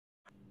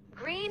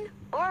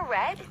or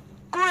red?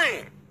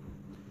 Green.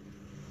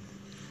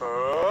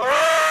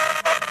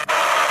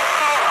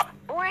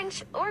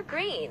 Orange or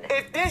green?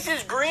 If this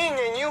is green,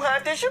 then you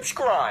have to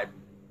subscribe.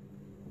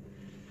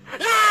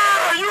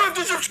 Yeah, you have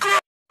to subscribe.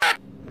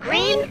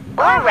 Green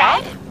or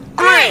red?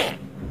 Green.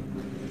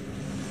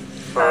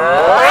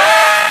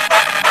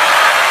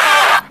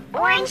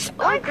 Orange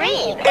or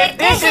green? If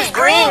this is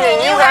green,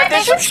 then you have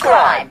to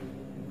subscribe.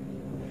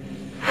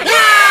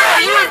 Yeah,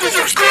 you have to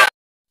subscribe.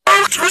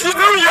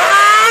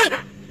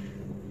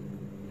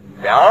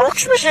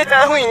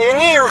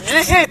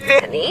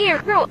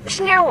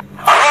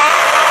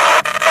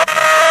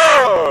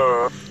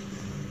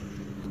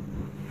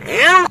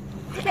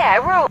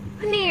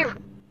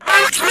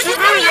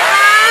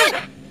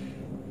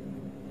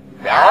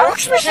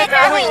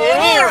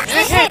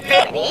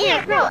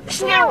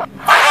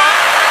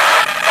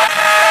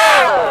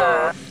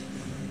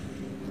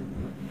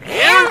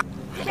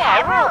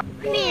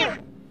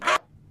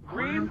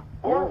 Green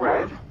or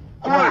red?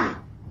 Green.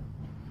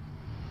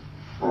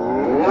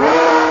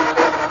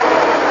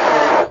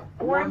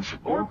 Orange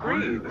or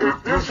green?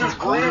 If this is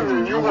green,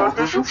 then you have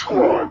to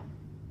subscribe.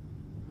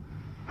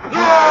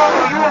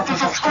 Yeah, you have to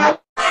subscribe.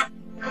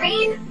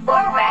 Green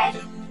or red?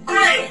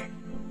 Green.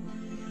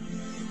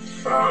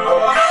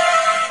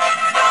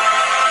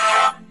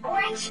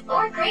 Orange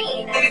or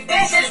green? If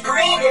this is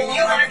green, then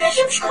you have to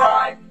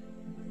subscribe.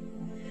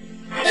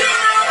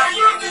 Yeah,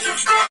 you have to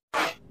subscribe.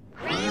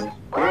 Green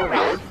or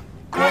red?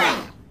 Green.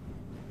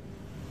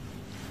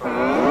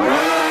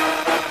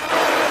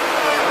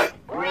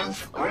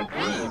 Orange or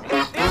green?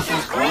 If this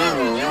is green,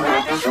 then you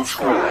have to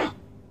subscribe.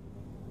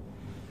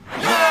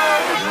 Yeah,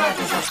 you have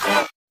to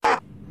subscribe.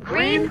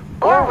 Green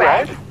or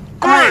red?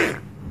 Green.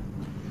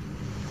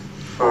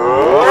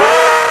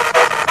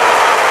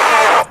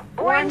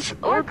 Orange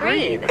or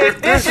green?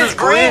 If this is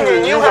green,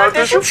 then you have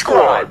to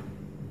subscribe.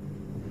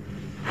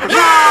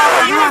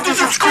 Yeah, you have to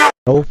subscribe.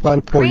 No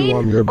fun for you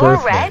on your or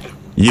birthday. red?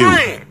 You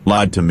Green.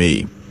 lied to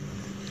me.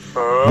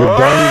 You're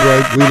darn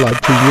right we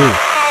lied to you.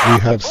 We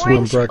have swim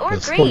Orange or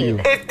breakfast for green? you.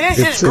 If this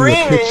It's is in the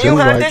green, then kitchen you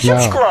have right to now.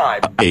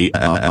 subscribe. Yeah,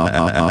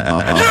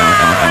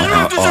 you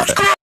have to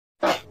subscribe.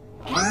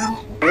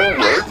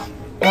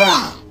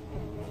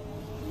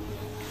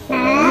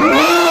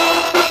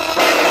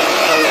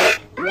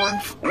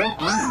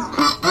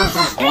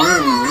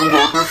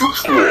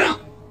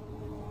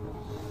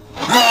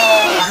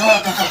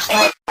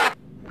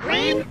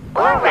 Green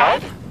or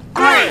red?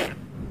 Green.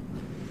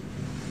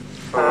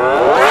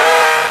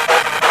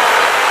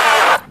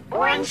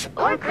 Orange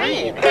or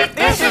green? If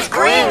this is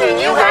green, then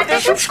you have to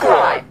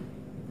subscribe.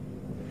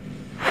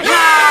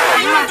 Yeah,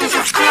 you have to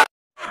subscribe.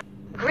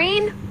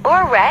 Green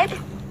or red?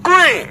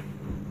 Green.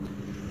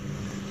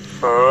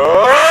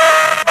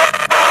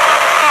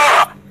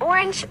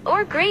 Orange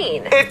or green?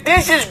 If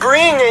this is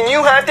green, then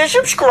you have to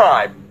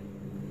subscribe.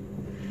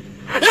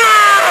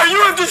 Yeah, you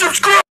have to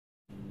subscribe.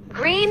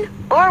 Green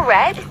or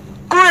red?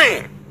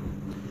 Green.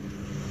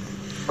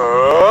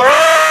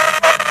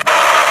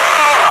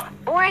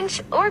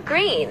 Orange or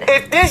green?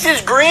 If this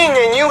is green,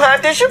 then you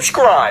have to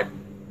subscribe.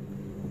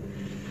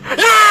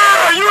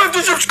 Yeah, you have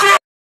to subscribe.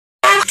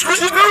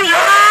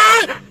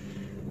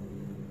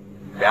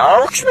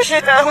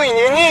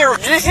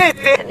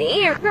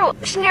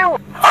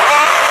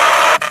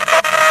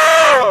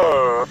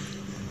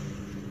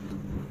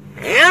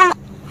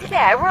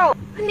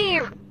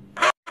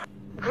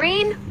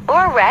 Green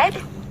or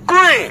red?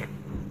 Green.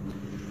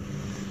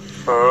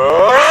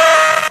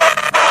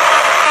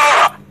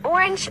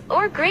 Orange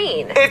or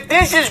green? If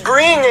this is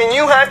green, then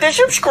you have to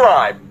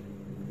subscribe.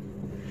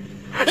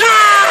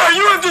 Yeah,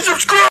 you have to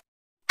subscribe.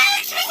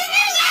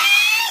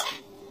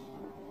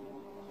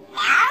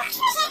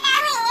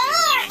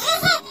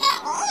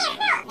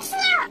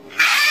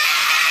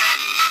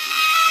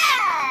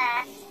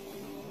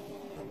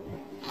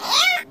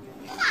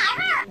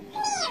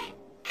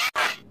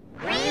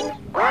 Green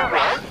or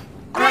red?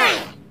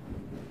 Green.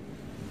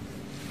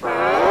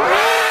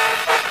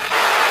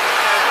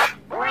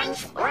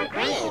 Orange or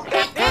green?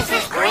 If this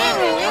is green,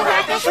 then you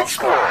have to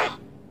subscribe.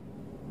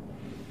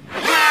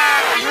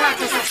 Yeah, you have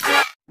to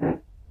subscribe.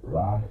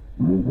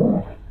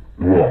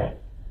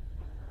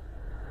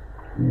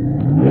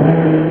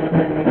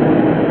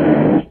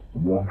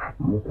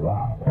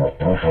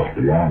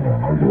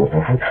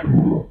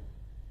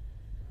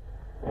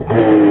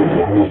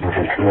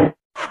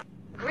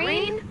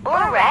 Green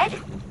or red?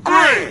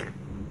 Green.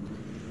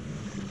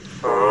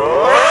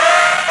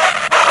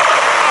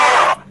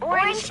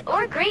 Orange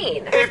or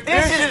green? If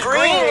this is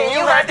green, then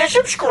you have to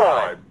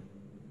subscribe.